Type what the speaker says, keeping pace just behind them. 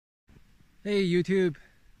Hey YouTube,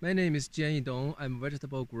 my name is Jian Yidong. I'm a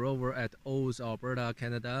vegetable grower at Oz, Alberta,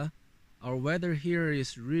 Canada. Our weather here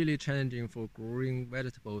is really challenging for growing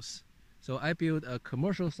vegetables. So I built a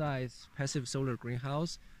commercial-sized passive solar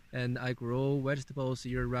greenhouse and I grow vegetables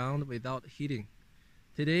year-round without heating.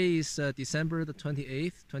 Today is December the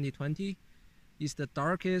 28th, 2020. It's the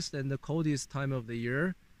darkest and the coldest time of the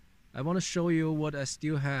year. I want to show you what I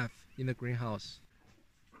still have in the greenhouse.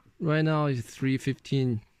 Right now it's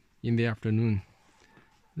 3:15 in the afternoon.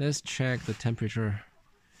 Let's check the temperature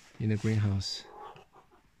in the greenhouse.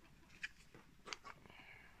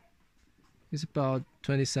 It's about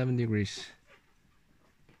 27 degrees.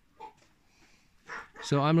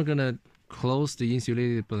 So I'm gonna close the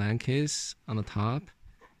insulated blankets on the top.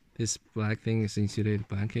 This black thing is insulated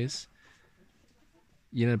blankets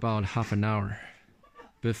in about half an hour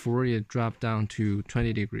before it drops down to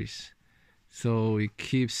 20 degrees. So it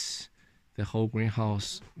keeps the whole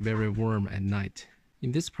greenhouse very warm at night.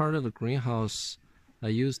 In this part of the greenhouse, I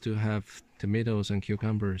used to have tomatoes and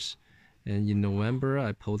cucumbers, and in November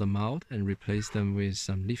I pulled them out and replaced them with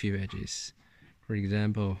some leafy veggies. For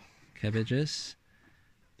example, cabbages.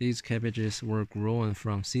 These cabbages were grown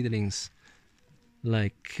from seedlings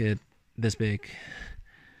like this big,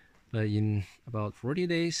 but in about 40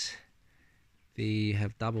 days they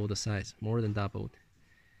have doubled the size, more than doubled.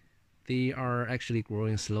 They are actually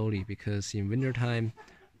growing slowly because in wintertime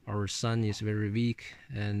our sun is very weak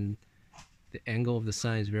and the angle of the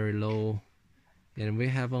sun is very low, and we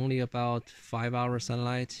have only about 5 hours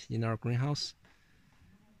sunlight in our greenhouse,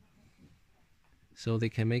 so they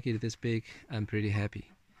can make it this big. I'm pretty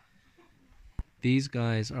happy. These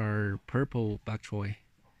guys are purple Bok Choy.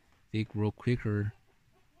 They grow quicker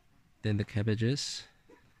than the cabbages.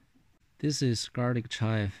 This is garlic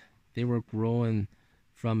chive. They were grown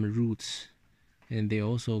from roots and they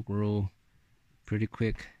also grow pretty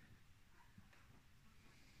quick.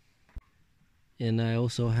 And I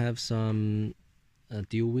also have some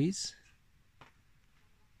dew weeds.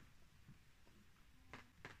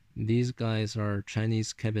 These guys are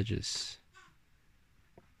Chinese cabbages.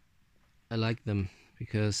 I like them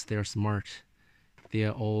because they're smart. They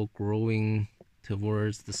are all growing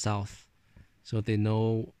towards the south, so they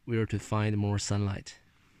know where to find more sunlight.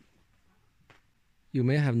 You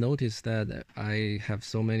may have noticed that I have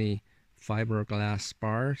so many fiberglass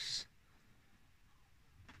bars.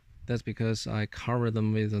 That's because I cover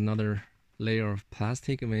them with another layer of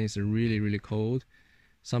plastic when it's really cold.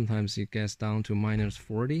 Sometimes it gets down to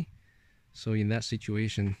 -40. So in that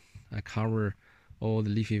situation, I cover all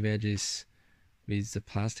the leafy veggies with the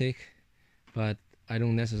plastic, but I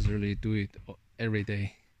don't necessarily do it every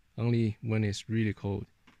day, only when it's really cold.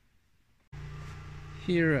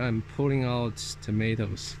 Here I'm pulling out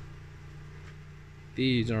tomatoes.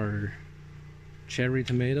 These are cherry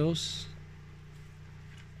tomatoes,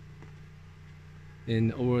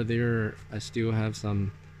 and over there I still have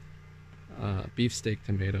some beefsteak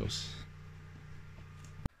tomatoes,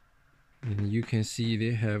 and you can see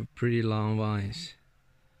they have pretty long vines,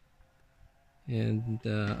 and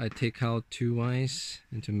I take out 2 vines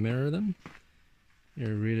and to measure them.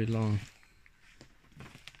 They're really long,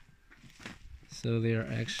 so they are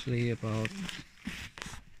actually about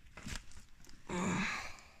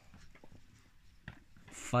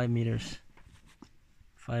 5 meters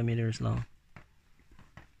long.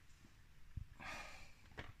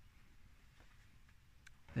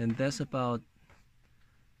 And that's about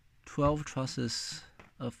 12 trusses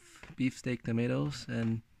of beefsteak tomatoes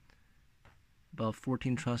and about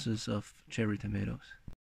 14 trusses of cherry tomatoes.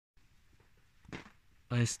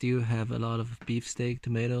 I still have a lot of beefsteak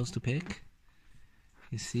tomatoes to pick.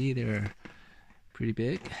 You see, they're pretty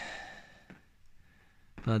big,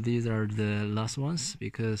 but these are the last ones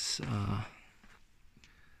because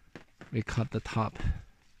we cut the top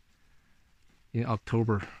in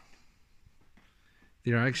October.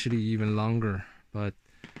 They're actually even longer, but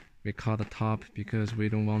we cut the top because we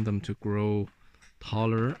don't want them to grow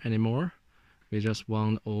taller anymore. We just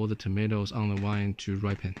want all the tomatoes on the vine to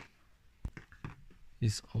ripen.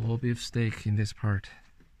 It's all beefsteak in this part.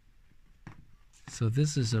 So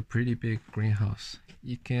this is a pretty big greenhouse.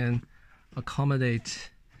 It can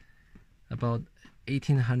accommodate about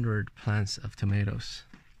 1,800 plants of tomatoes.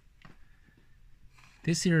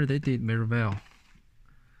 This year they did very well,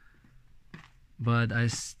 but I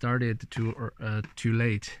started too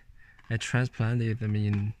late. I transplanted them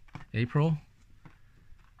in April,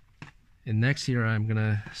 and next year I'm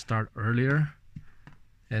gonna start earlier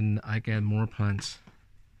and I get more plants,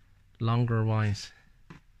 longer vines.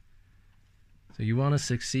 So you want to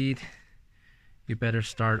succeed, you better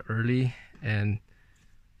start early and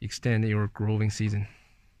extend your growing season.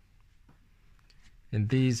 And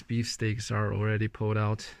these beefsteaks are already pulled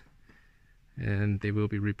out, and they will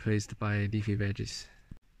be replaced by leafy veggies.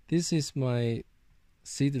 This is my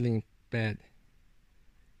seedling bed.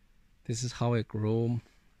 This is how I grow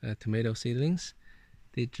tomato seedlings.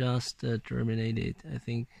 They just germinated, I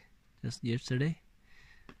think, just yesterday.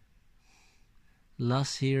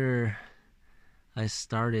 Last year I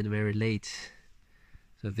started very late,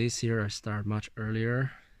 so this year I start much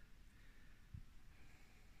earlier.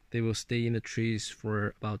 They will stay in the trees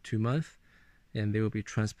for about 2 months, and they will be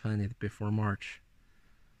transplanted before March.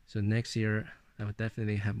 So next year I will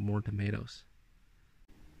definitely have more tomatoes.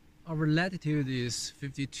 Our latitude is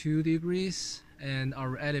 52 degrees and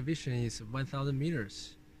our elevation is 1000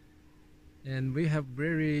 meters. And we have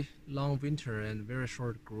very long winter and very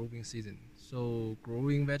short growing season. So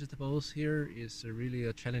growing vegetables here is really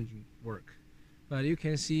a challenging work. But you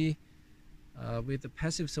can see with the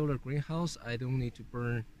passive solar greenhouse, I don't need to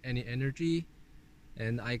burn any energy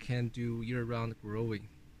and I can do year-round growing.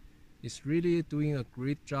 It's really doing a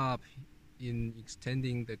great job in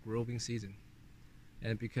extending the growing season.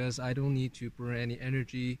 And because I don't need to burn any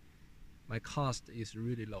energy, my cost is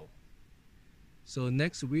really low. So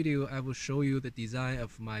next video I will show you the design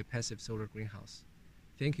of my passive solar greenhouse.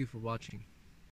 Thank you for watching.